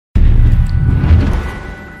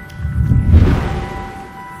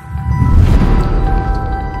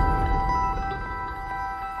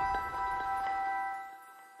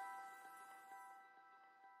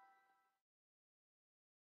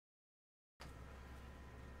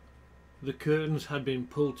The curtains had been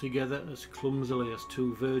pulled together as clumsily as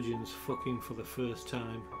two virgins fucking for the first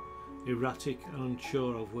time, erratic and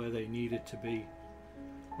unsure of where they needed to be.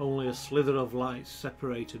 Only a slither of light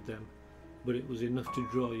separated them, but it was enough to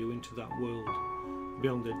draw you into that world,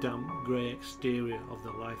 beyond the damp grey exterior of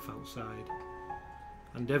the life outside.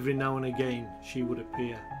 And every now and again she would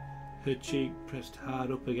appear, her cheek pressed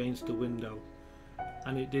hard up against the window,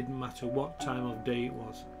 and it didn't matter what time of day it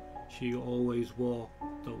was, she always wore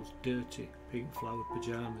those dirty pink flowered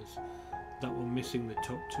pyjamas that were missing the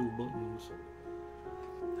top two buttons.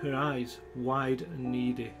 Her eyes, wide and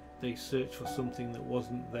needy, they searched for something that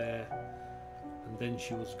wasn't there, and then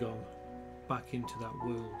she was gone, back into that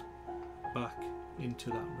world, back into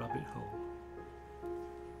that rabbit hole.